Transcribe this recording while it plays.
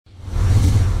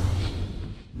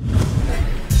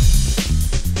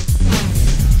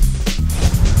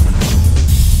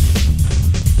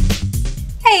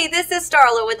this is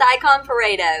Starla with ICON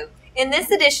Pareto. In this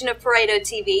edition of Pareto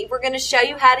TV, we're going to show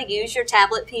you how to use your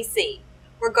tablet PC.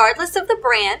 Regardless of the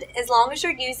brand, as long as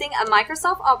you're using a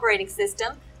Microsoft operating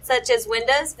system, such as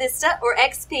Windows, Vista, or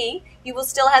XP, you will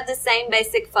still have the same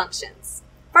basic functions.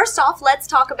 First off, let's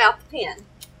talk about the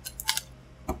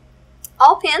pen.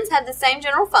 All pens have the same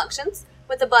general functions,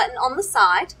 with a button on the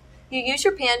side. You use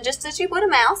your pen just as you would a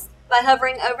mouse by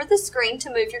hovering over the screen to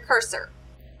move your cursor.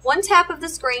 One tap of the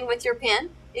screen with your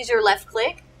pen is your left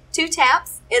click, 2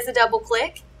 taps is a double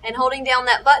click, and holding down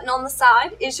that button on the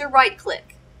side is your right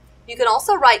click. You can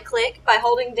also right click by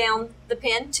holding down the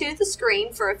pen to the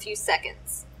screen for a few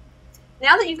seconds.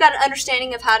 Now that you've got an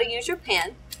understanding of how to use your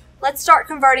pen, let's start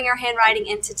converting our handwriting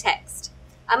into text.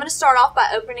 I'm going to start off by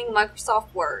opening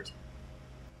Microsoft Word.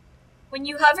 When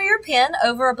you hover your pen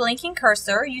over a blinking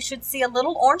cursor, you should see a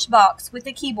little orange box with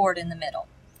a keyboard in the middle.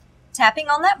 Tapping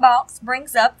on that box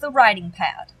brings up the writing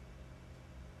pad.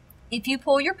 If you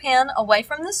pull your pen away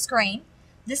from the screen,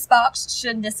 this box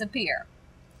should disappear.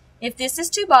 If this is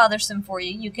too bothersome for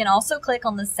you, you can also click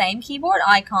on the same keyboard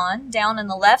icon down in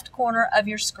the left corner of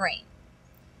your screen.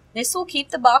 This will keep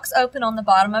the box open on the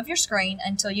bottom of your screen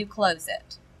until you close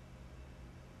it.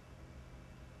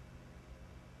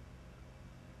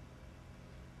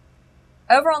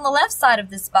 Over on the left side of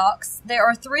this box, there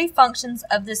are 3 functions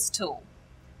of this tool.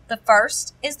 The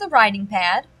first is the writing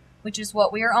pad, which is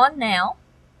what we are on now.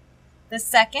 The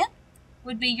second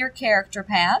would be your character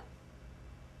pad.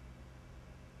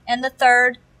 And the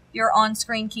third, your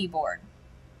on-screen keyboard.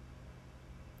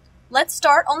 Let's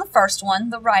start on the first one,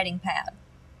 the writing pad.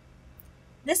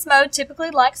 This mode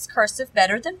typically likes cursive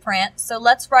better than print, so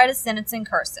let's write a sentence in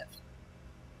cursive.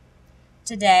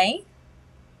 Today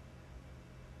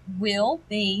will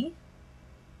be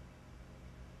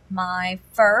my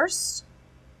first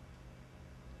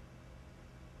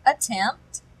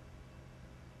attempt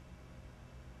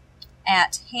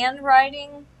at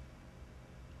handwriting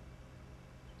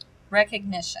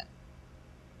recognition.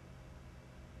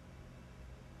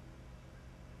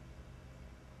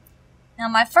 Now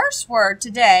my first word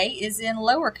today is in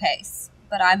lowercase,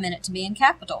 but I meant it to be in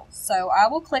capital. So I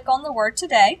will click on the word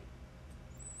today.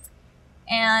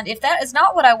 And if that is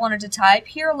not what I wanted to type,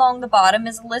 here along the bottom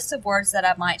is a list of words that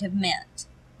I might have meant.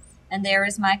 And there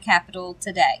is my capital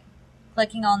today.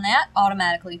 Clicking on that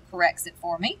automatically corrects it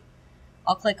for me.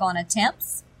 I'll click on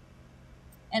attempts.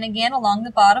 And again, along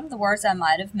the bottom, the words I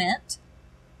might have meant.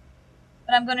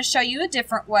 But I'm going to show you a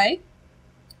different way.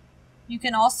 You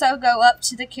can also go up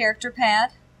to the character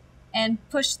pad and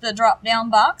push the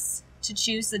drop-down box to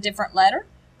choose the different letter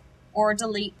or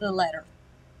delete the letter.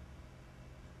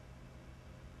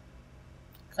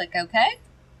 Click OK,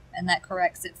 and that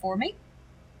corrects it for me.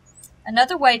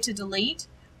 Another way to delete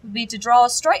would be to draw a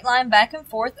straight line back and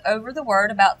forth over the word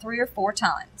about 3 or 4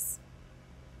 times,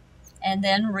 and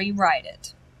then rewrite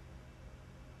it.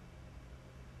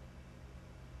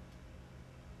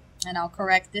 And I'll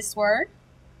correct this word.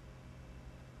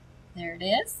 There it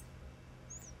is.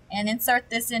 And insert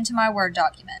this into my Word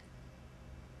document.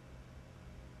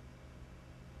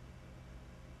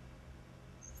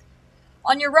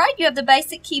 On your right, you have the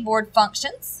basic keyboard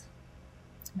functions: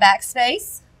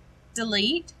 backspace,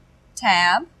 delete,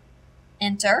 tab,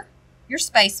 enter, your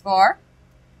space bar,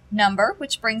 number,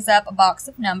 which brings up a box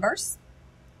of numbers,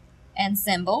 and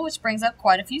symbol, which brings up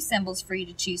quite a few symbols for you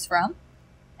to choose from,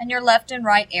 and your left and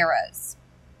right arrows.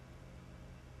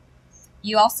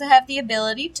 You also have the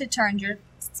ability to turn your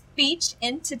speech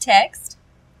into text,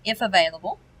 if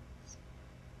available,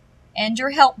 and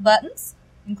your help buttons,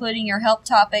 including your help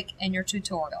topic and your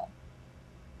tutorial.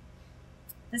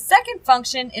 The second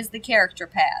function is the character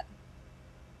pad.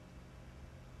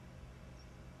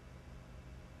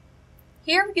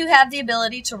 Here you have the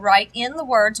ability to write in the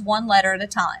words one letter at a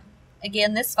time.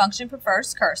 Again, this function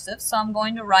prefers cursive, so I'm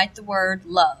going to write the word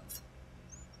love.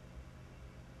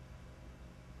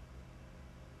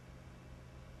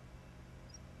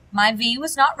 My V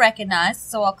was not recognized,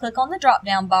 so I'll click on the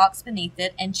drop-down box beneath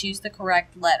it and choose the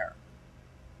correct letter.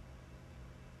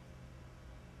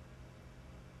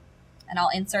 And I'll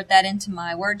insert that into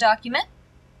my Word document.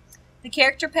 The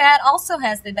character pad also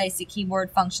has the basic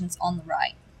keyboard functions on the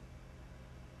right.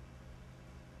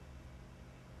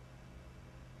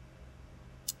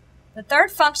 The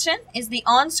third function is the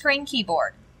on-screen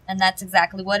keyboard, and that's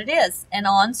exactly what it is, an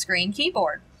on-screen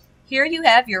keyboard. Here you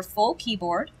have your full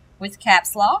keyboard with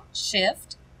caps lock,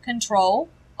 shift, control,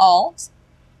 alt,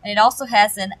 and it also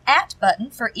has an @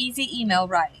 button for easy email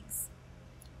writings.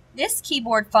 This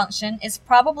keyboard function is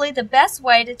probably the best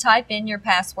way to type in your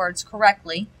passwords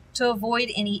correctly to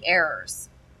avoid any errors.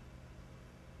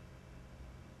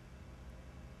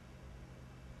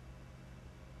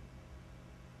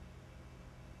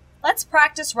 Let's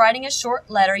practice writing a short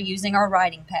letter using our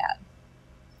writing pad.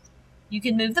 You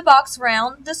can move the box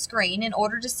around the screen in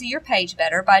order to see your page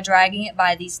better by dragging it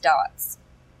by these dots.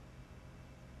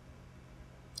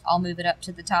 I'll move it up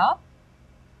to the top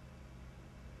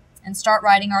and start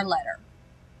writing our letter.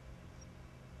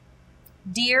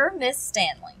 Dear Miss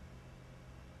Stanley.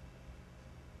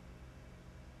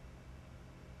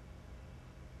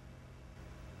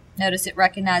 Notice it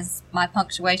recognizes my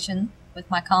punctuation with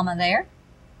my comma there.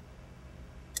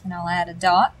 And I'll add a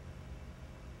dot.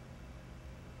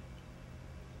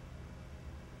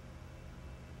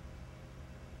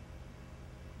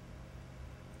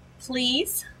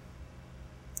 Please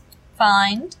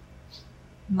find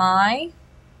my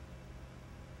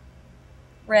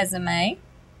resume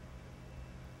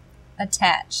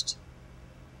attached.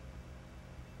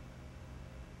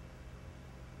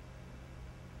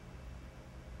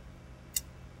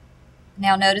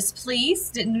 Now notice please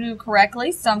didn't do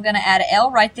correctly, so I'm going to add an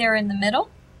L right there in the middle.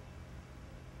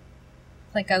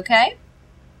 Click OK.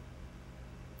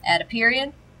 Add a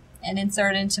period and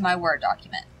insert it into my Word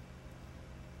document.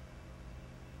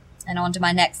 And on to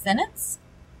my next sentence.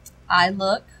 I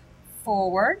look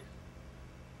forward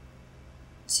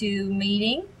to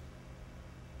meeting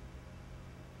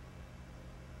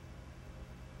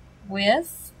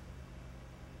with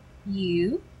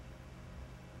you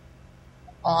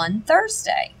on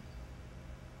Thursday.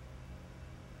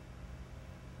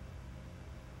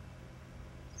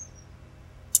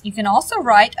 You can also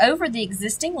write over the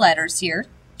existing letters here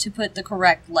to put the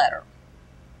correct letter.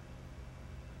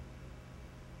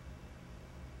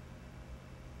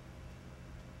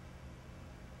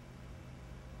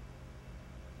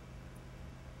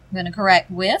 I'm going to correct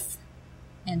with,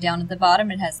 and down at the bottom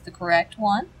it has the correct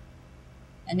one,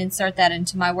 and insert that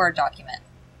into my Word document.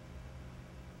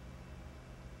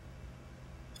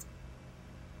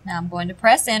 Now I'm going to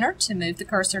press enter to move the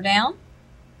cursor down.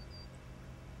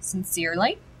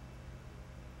 Sincerely.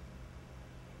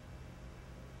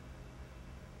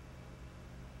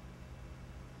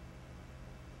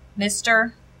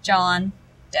 Mr. John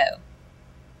Doe.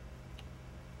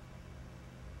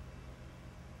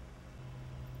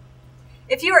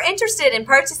 If you are interested in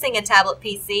purchasing a tablet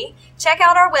PC, check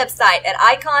out our website at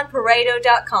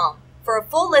iconpareto.com for a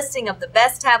full listing of the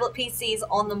best tablet PCs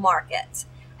on the market.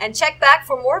 And check back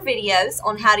for more videos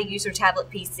on how to use your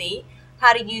tablet PC,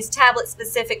 how to use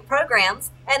tablet-specific programs,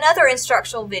 and other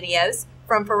instructional videos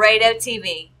from Pareto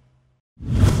TV.